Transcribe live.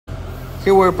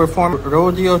Here we'll perform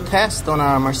rodeo test on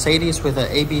a Mercedes with an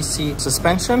ABC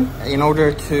suspension. In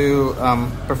order to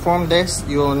perform this,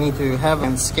 you will need to have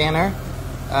a scanner.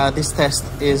 This test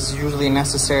is usually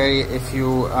necessary if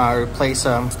you replace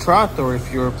a strut, or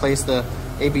if you replace the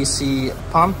ABC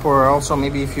pump, or also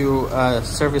maybe if you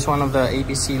service one of the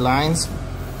ABC lines.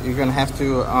 You're going to have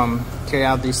to carry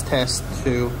out these tests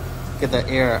to get the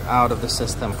air out of the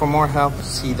system. For more help,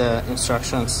 see the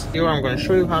instructions. Here I'm going to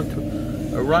show you how to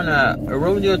run a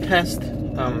rodeo test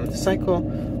cycle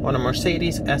on a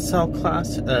Mercedes SL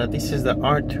class. This is the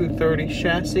R230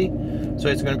 chassis, so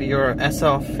it's going to be your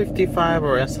SL55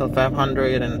 or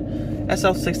SL500 and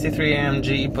SL63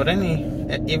 AMG, but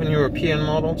even European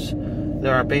models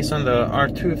that are based on the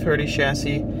R230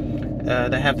 chassis,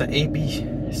 they have the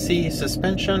ABC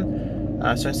suspension.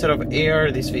 So instead of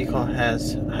air, this vehicle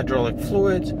has hydraulic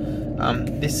fluids.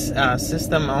 This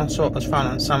system also is found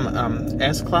on some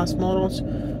S-Class models,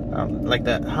 like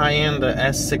the high-end, the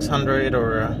S600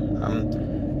 or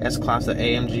S-Class, the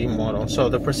AMG model. So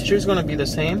the procedure is going to be the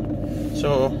same.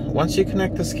 So once you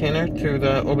connect the scanner to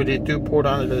the OBD2 port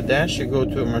under the dash, you go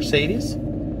to Mercedes,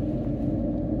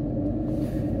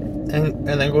 and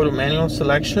then go to manual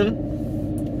selection.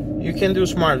 You can do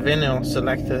smart vinyl,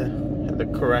 select the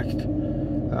correct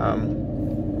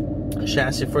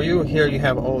chassis for you. Here you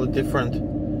have all the different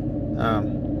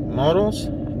models.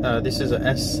 This is a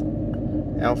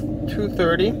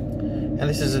SL230, and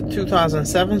this is a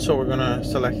 2007, so we're gonna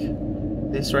select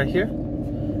this right here.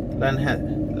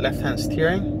 Left hand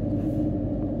steering.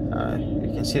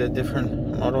 You can see the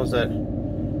different models that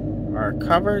are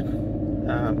covered.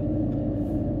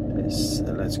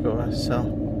 Let's go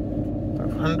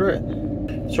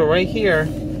SL500. So right here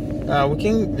we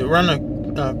can run a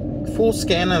full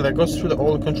scanner that goes through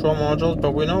all the control modules,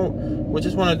 but we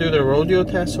just want to do the rodeo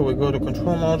test, so we go to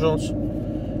control modules,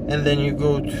 and then you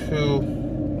go to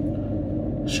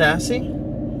chassis,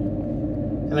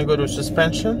 and then go to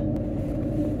suspension.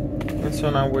 And so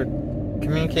now we're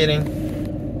communicating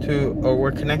to, or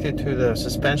we're connected to the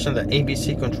suspension, the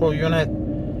ABC control unit,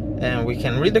 and we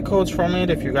can read the codes from it.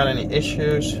 If you got any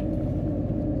issues,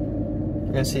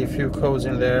 you can see a few codes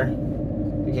in there.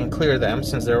 You can clear them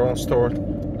since they're all stored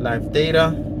live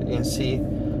data. You can see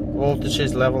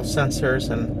voltages, level sensors,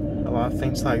 and a lot of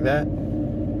things like that.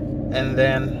 And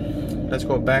then let's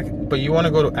go back, but you want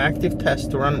to go to active test.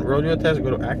 To run rodeo test,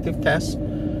 go to active test.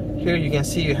 Here you can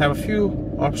see you have a few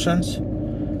options.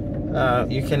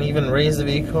 You can even raise the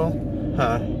vehicle,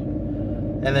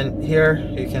 and then here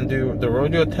you can do the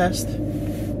rodeo test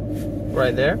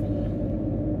right there.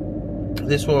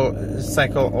 This will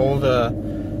cycle all the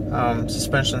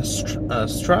suspension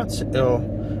struts.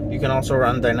 You can also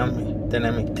run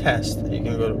dynamic test. You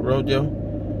can go to rodeo,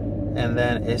 and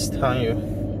then it's telling you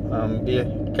be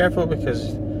careful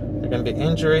because there can be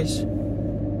injuries.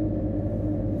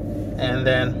 And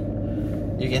then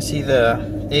you can see the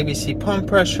ABC pump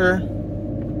pressure.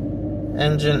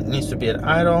 Engine needs to be at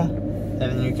idle, and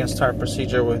then you can start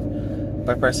procedure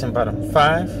by pressing button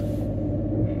 5.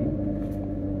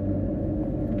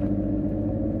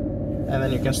 And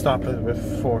then you can stop it with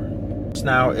 4.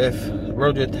 Now if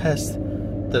rodeo test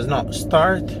does not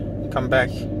start, come back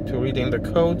to reading the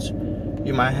codes.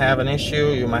 You might have an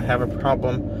issue, you might have a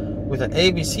problem with an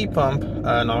ABC pump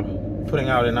not putting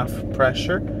out enough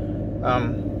pressure.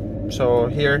 So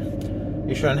here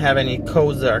you shouldn't have any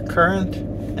codes that are current.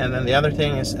 And then the other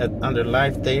thing is under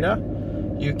live data,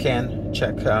 you can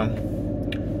check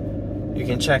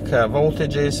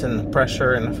voltages and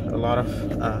pressure and a lot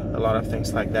of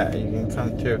things like that. You can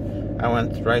come to, I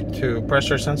went right to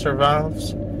pressure sensor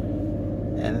valves,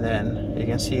 and then you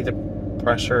can see the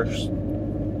pressure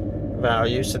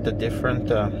values at the different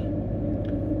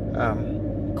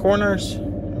corners,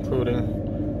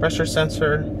 including pressure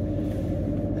sensor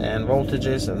and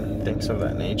voltages and things of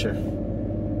that nature.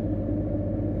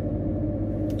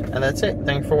 And that's it.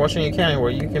 Thank you for watching YOUCANIC,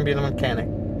 where you can be the mechanic.